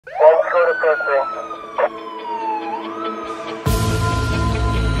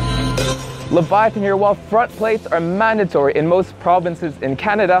Leviathan here. While front plates are mandatory in most provinces in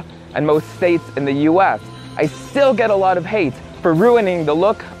Canada and most states in the US, I still get a lot of hate for ruining the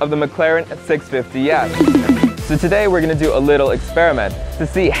look of the McLaren 650S. So today we're going to do a little experiment to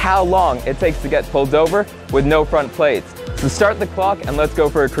see how long it takes to get pulled over with no front plates. So start the clock and let's go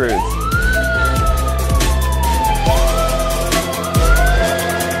for a cruise.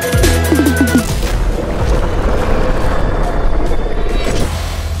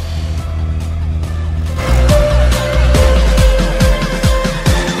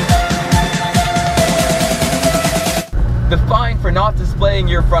 The fine for not displaying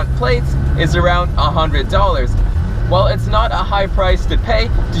your front plates is around $100. While it's not a high price to pay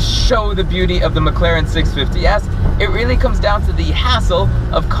to show the beauty of the McLaren 650S, it really comes down to the hassle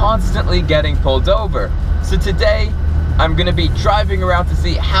of constantly getting pulled over. So today, I'm going to be driving around to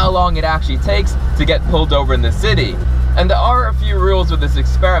see how long it actually takes to get pulled over in the city. And there are a few rules with this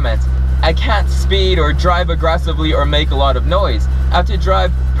experiment. I can't speed or drive aggressively or make a lot of noise. I have to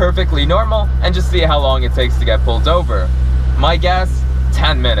drive perfectly normal and just see how long it takes to get pulled over. My guess,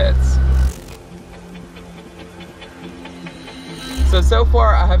 10 minutes. So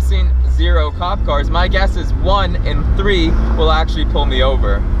far I have seen 0 cop cars. My guess is 1 in 3 will actually pull me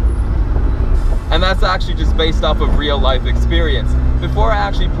over. And that's actually just based off of real life experience. Before I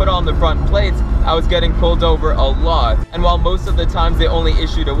actually put on the front plates, I was getting pulled over a lot. And while most of the times they only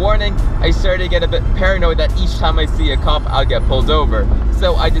issued a warning, I started to get a bit paranoid that each time I see a cop, I'll get pulled over.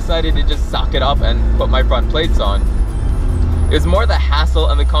 So I decided to just suck it up and put my front plates on. It was more the hassle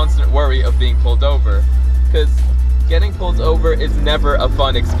and the constant worry of being pulled over. Because getting pulled over is never a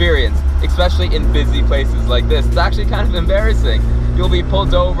fun experience, especially in busy places like this. It's actually kind of embarrassing. You'll be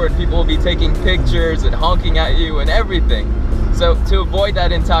pulled over and people will be taking pictures and honking at you and everything. So to avoid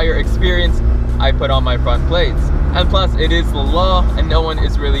that entire experience, I put on my front plates. And plus, it is the law and no one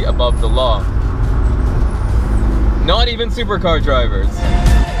is really above the law. Not even supercar drivers.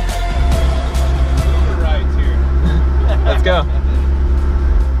 Let's go.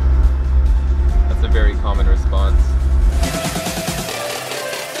 That's a very common response.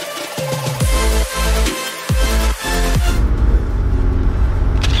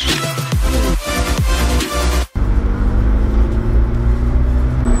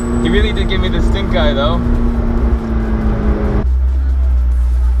 He really did give me the stink eye though.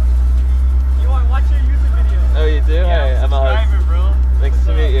 You want to watch your YouTube video? Oh, you do? Yeah, hey, I'm subscriber, bro. Nice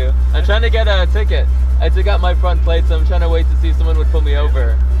to meet you. I'm trying to get a ticket. I took out my front plate, so I'm trying to wait to see if someone would pull me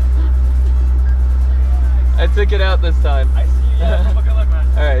over. I took it out this time. I see you. Yeah, good luck, man.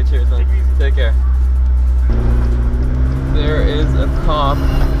 Alright, cheers, man. Take care. There is a cop.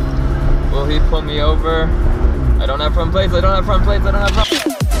 Will he pull me over? I don't have front plates, I don't have front plates, I don't have front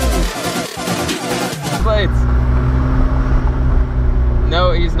plates.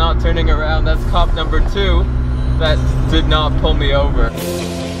 No, he's not turning around. That's cop number 2 that did not pull me over.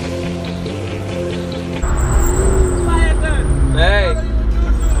 Hey!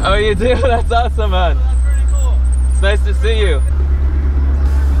 Oh, you do? That's awesome, man. That's pretty cool. It's nice to see you.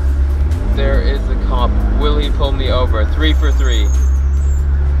 There is a cop. Will he pull me over? 3 for 3.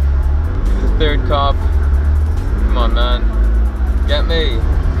 The third cop. Come on, man. Get me.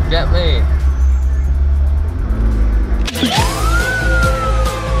 Get me.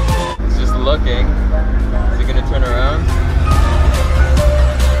 He's just looking. Is he gonna turn around?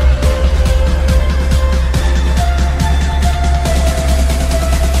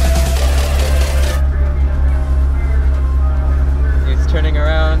 Turning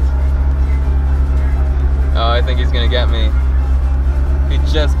around. Oh, I think he's gonna get me. He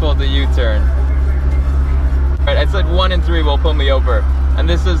just pulled the U-turn. Alright, I said 1 in 3 will pull me over. And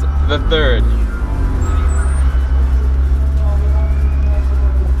this is the 3rd.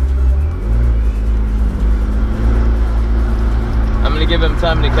 I'm gonna give him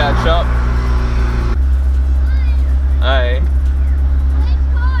time to catch up. Hi.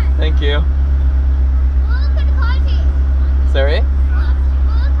 Thank you. Sorry?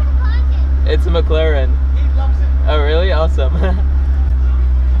 It's a McLaren. He loves it. Oh really? Awesome.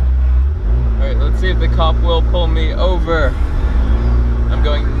 Alright, let's see if the cop will pull me over. I'm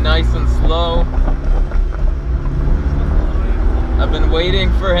going nice and slow. I've been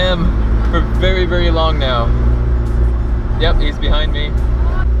waiting for him for very, very long now. Yep, he's behind me.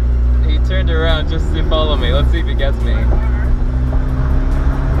 He turned around just to follow me. Let's see if he gets me.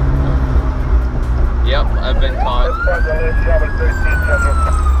 Yep, I've been caught.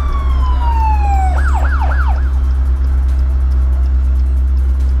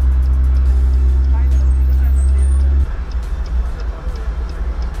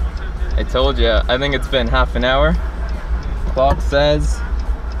 I told you, I think it's been half an hour. Clock says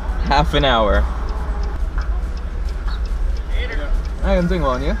half an hour. Hi, I'm doing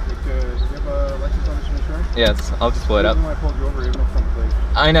well, and you? Do you have a license on this insurance? Yes, I'll just pull it up. The reason why I pulled you over, you have no front plate.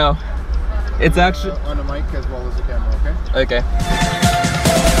 I know. It's actually... on the mic as well as the camera, okay? Okay.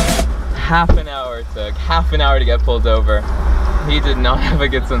 Half an hour it took. Half an hour to get pulled over. He did not have a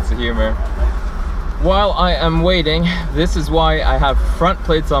good sense of humor. While I am waiting, this is why I have front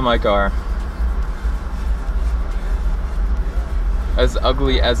plates on my car. As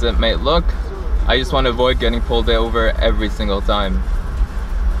ugly as it may look, I just want to avoid getting pulled over every single time.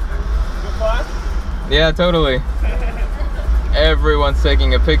 Good class? Yeah, totally. Everyone's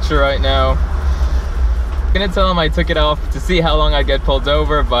taking a picture right now. I'm gonna tell him I took it off to see how long I'd get pulled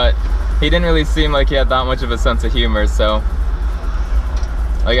over, but he didn't really seem like he had that much of a sense of humor, so...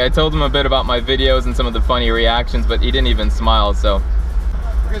 Like, I told him a bit about my videos and some of the funny reactions, but he didn't even smile, so...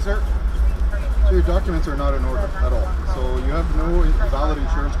 Okay, sir. So your documents are not in order at all. So you have no valid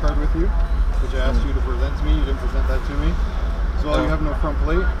insurance card with you, which I asked you to present to me. You didn't present that to me. As well, you have no front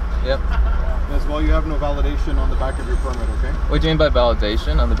plate. Yep. As well, you have no validation on the back of your permit, okay? What do you mean by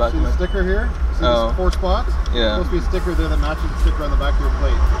validation on the back See of the my... sticker here? See these 4 spots? Yeah. There's supposed to be a sticker there that matches the sticker on the back of your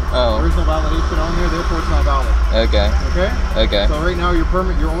plate. Oh. There is no validation on there, therefore it's not valid. Okay. Okay? Okay. So right now your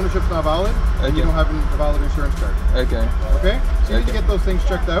permit, your ownership's not valid, and you Okay. don't have a valid insurance card. Okay. Okay? So you need to get those things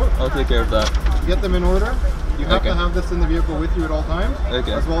checked out. I'll take care of that. Get them in order. You have Okay. to have this in the vehicle with you at all times,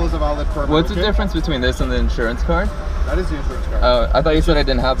 Okay. as well as a valid permit. What's the okay? difference between this and the insurance card? That is the insurance card. Oh, I thought you said I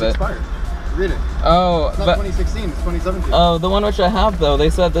didn't have It's it. expired. Read it. Oh, It's not but... 2016, it's 2017. Oh, the one which I have though, they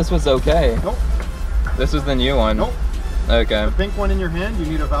said this was okay. Nope. This was the new one. Nope. Okay. The pink one in your hand, you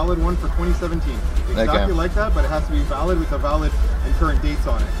need a valid one for 2017. Exactly like that, but it has to be valid with a valid and current dates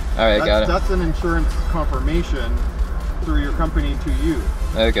on it. Alright, got it. That's an insurance confirmation through your company to you.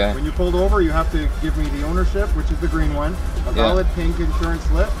 Okay. When you pulled over, you have to give me the ownership, which is the green one, a valid pink insurance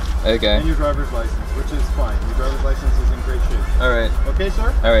slip, Okay. and your driver's license, which is fine. Your driver's license is in great shape. Alright. Okay,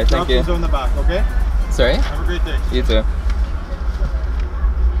 sir? Alright, thank you. Options on the back, okay? Sorry? Have a great day. You too.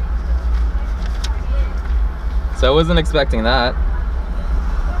 So I wasn't expecting that.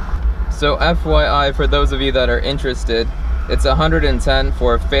 So FYI, for those of you that are interested, it's 110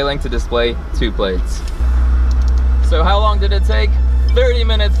 for failing to display 2 plates. So how long did it take? 30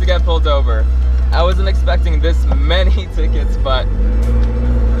 minutes to get pulled over. I wasn't expecting this many tickets, but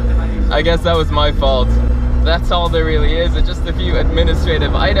I guess that was my fault. That's all there really is. It's just a few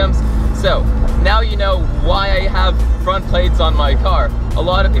administrative items. So now you know why I have front plates on my car. A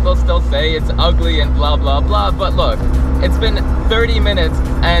lot of people still say it's ugly and blah blah blah, but look, it's been 30 minutes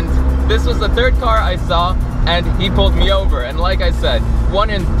and this was the 3rd car I saw and he pulled me over. And like I said, 1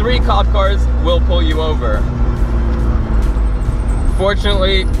 in 3 cop cars will pull you over.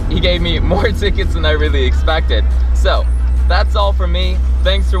 Fortunately, he gave me more tickets than I really expected. So that's all from me.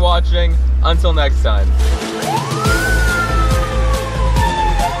 Thanks for watching. Until next time.